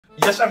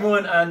Yes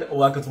everyone, and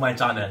welcome to my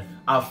channel.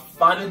 I've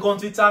finally gone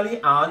to Italy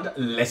and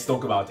let's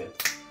talk about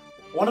it.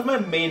 One of my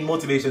main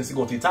motivations to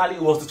go to Italy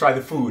was to try the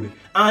food,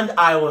 and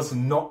I was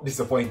not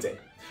disappointed.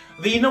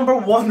 The number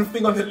one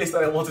thing on the list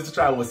that I wanted to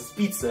try was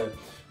pizza,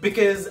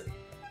 because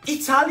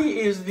Italy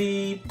is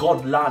the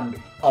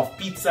godland of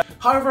pizza.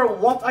 However,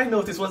 what I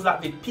noticed was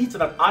that the pizza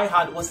that I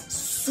had was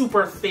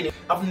super thin.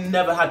 I've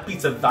never had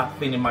pizza that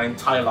thin in my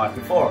entire life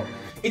before.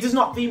 It is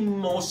not the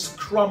most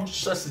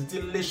scrumptious,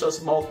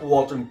 delicious,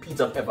 mouth-watering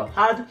pizza I've ever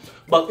had,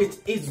 but it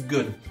is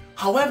good.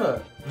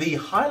 However, the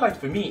highlight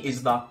for me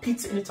is that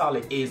pizza in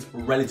Italy is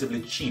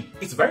relatively cheap.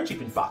 It's very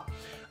cheap, in fact.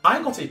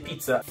 I got a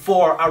pizza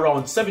for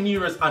around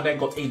 €7 and I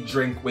got a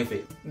drink with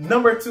it.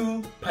 Number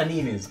 2,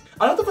 paninis.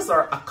 A lot of us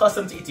are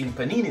accustomed to eating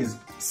paninis,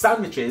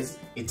 sandwiches,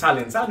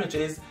 Italian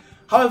sandwiches.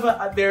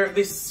 However,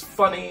 this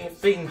funny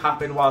thing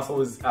happened whilst I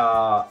was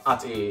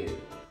at a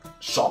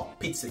shop,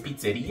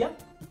 pizzeria.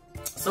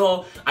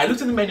 So I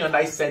looked at the menu and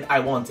I said I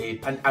want a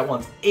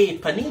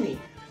panini.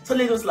 So the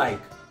lady was like,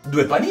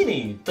 due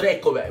panini, tre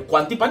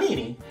quanti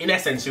panini? In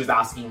essence, she was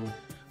asking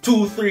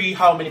 2, 3,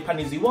 how many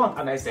paninis do you want?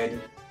 And I said,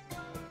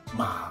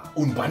 ma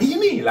un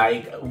panini,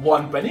 like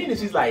one panini.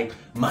 She's like,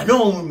 ma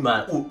non,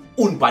 ma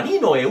un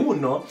panino è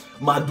uno,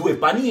 ma due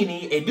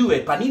panini e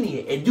due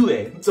panini e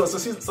due.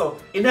 So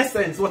in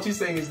essence, what she's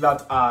saying is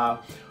that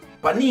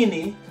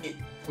panini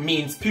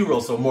means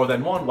plural, so more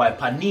than one, while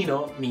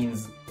panino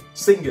means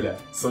singular,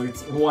 so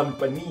it's one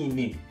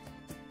panini.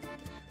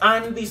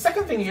 And the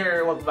second thing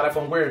here that I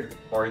found weird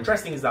or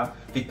interesting is that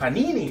the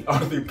panini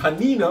or the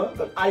panino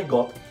that I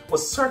got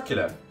was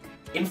circular.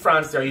 In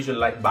France, they're usually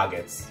like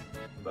baguettes,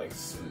 like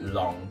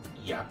long,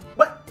 yeah,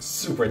 but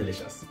super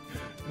delicious.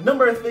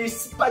 Number 3,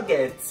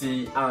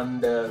 spaghetti,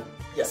 and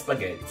yeah,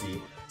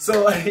 spaghetti.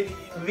 So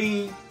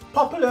the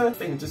popular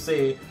thing to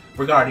say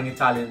regarding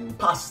Italian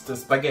pasta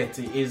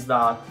spaghetti is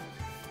that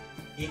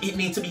it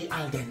needs to be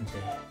al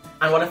dente.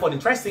 And what I found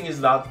interesting is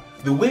that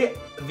the way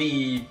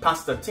the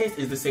pasta tastes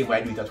is the same way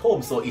I do it at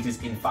home, so it is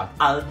in fact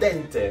al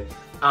dente.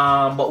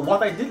 But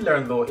what I did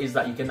learn though is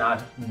that you can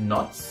add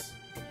nuts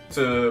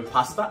to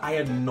pasta. I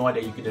had no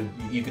idea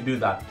you could do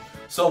that.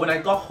 So when I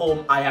got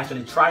home, I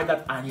actually tried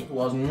that and it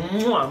was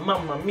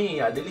mamma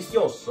mia,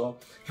 delicioso.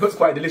 It was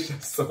quite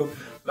delicious, so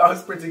that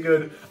was pretty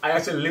good. I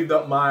actually lived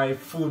up my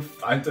food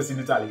fantasy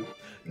in Italy.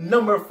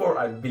 Number 4,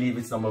 I believe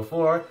it's number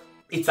 4.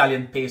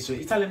 Italian pastry.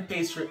 Italian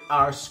pastry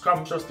are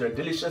scrumptious, they're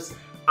delicious.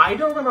 I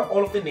don't remember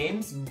all of the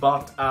names,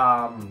 but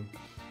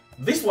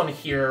this one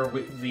here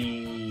with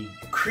the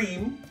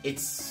cream,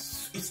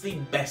 it's the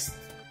best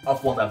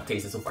of what I've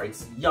tasted so far.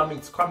 It's yummy,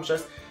 it's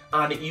scrumptious,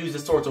 and it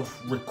uses sort of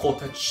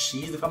ricotta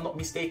cheese, if I'm not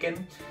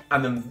mistaken.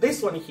 And then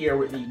this one here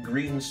with the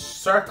green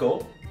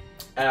circle,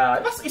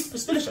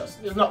 it's delicious.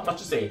 There's not much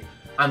to say.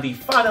 And the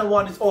final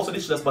one is also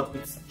delicious, but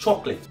it's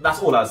chocolate.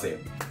 That's all I'll say.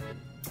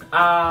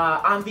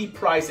 And the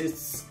price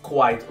is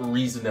quite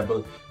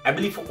reasonable. I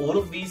believe for all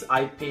of these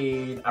I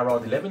paid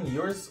around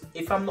 €11,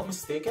 if I'm not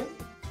mistaken.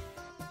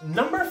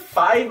 Number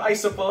 5, I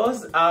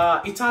suppose,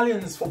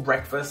 Italians for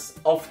breakfast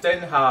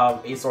often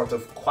have a sort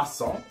of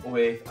croissant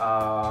with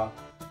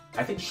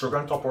I think sugar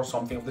on top or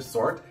something of the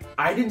sort.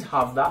 I didn't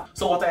have that,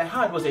 so what I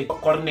had was a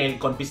cornel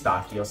con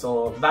pistachio.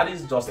 So that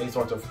is just a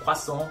sort of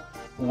croissant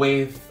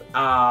with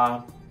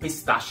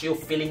pistachio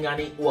filling, and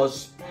it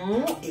was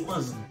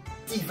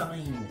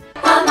divine.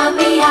 Mamma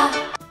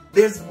mia!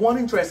 There's one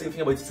interesting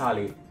thing about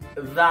Italy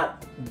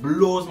that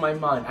blows my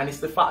mind, and it's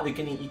the fact that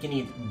you can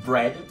eat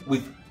bread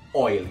with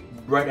oil,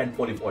 bread and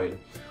olive oil.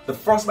 The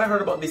first time I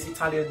heard about this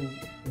Italian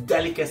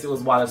delicacy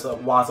was whilst I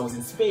was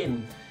in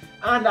Spain,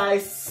 and I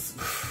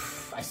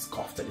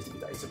scoffed a little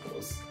bit, I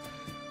suppose.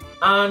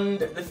 And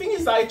the thing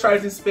is, I tried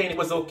it in Spain, it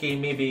was okay.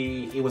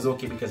 Maybe it was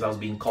okay because I was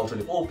being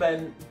culturally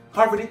open.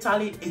 However, in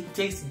Italy, it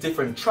tastes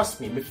different. Trust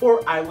me,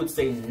 before I would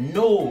say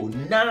no,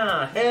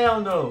 nah,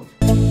 hell no.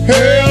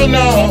 Hell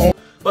no!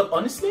 But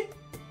honestly,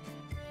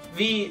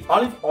 the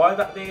olive oil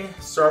that they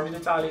serve in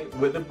Italy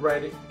with the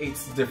bread,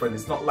 it's different.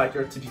 It's not like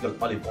your typical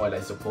olive oil,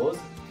 I suppose.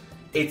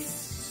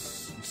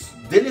 It's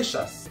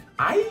delicious.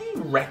 I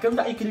reckon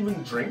that you can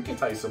even drink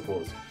it, I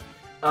suppose.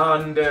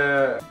 And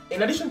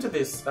in addition to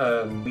this,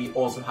 we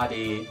also had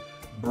a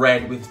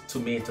bread with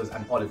tomatoes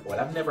and olive oil.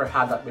 I've never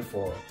had that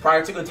before.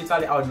 Prior to going to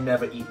Italy, I would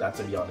never eat that,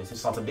 to be honest.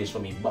 It's not a dish for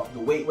me, but the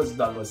way it was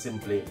done was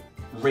simply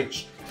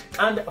rich.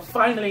 And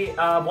finally,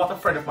 what a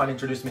friend of mine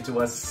introduced me to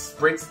was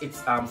spritz.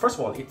 It's first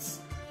of all, it's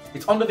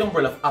under the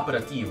umbrella of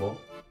aperitivo,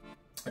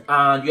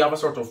 and you have a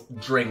sort of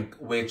drink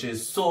which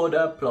is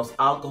soda plus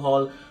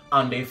alcohol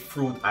and a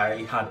fruit.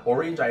 I had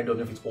orange. I don't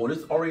know if it's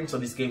always orange, so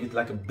this gave it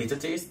like a bitter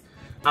taste.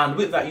 And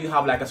with that, you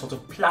have like a sort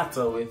of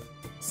platter with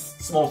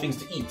small things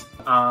to eat.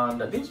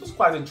 And this was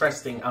quite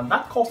interesting, and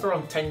that cost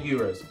around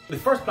 €10. The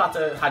first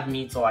platter had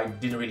meat, so I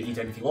didn't really eat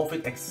anything off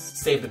it,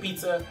 save the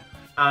pizza.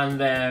 And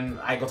then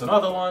I got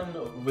another one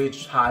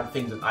which had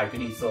things that I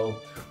could eat. So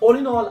all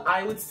in all,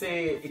 I would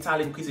say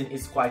Italian cuisine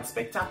is quite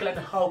spectacular. And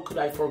how could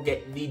I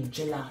forget the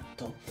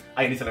gelato?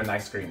 I need an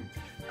ice cream.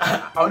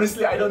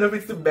 Honestly, I don't know if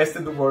it's the best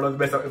in the world or the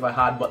best I've ever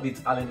had, but the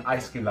Italian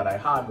ice cream that I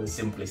had was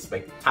simply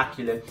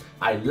spectacular.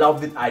 I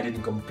loved it. I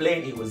didn't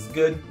complain. It was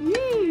good.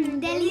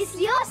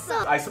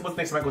 Delicioso! I suppose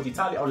next time I go to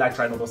Italy, I would like to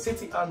try another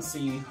city and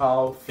see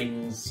how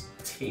things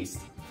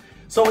taste.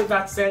 So with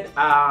that said,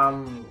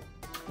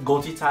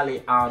 go to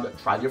Italy and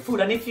try their food.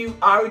 And if you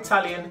are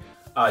Italian,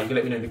 you can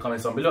let me know in the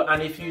comments down below.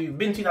 And if you've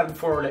been to Italy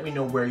before, let me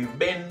know where you've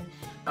been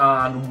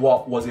and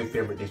what was your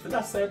favorite dish. With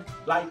that said,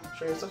 like,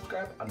 share,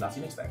 subscribe, and I'll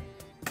see you next time.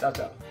 Ciao,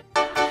 ciao.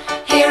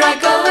 Here I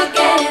go again.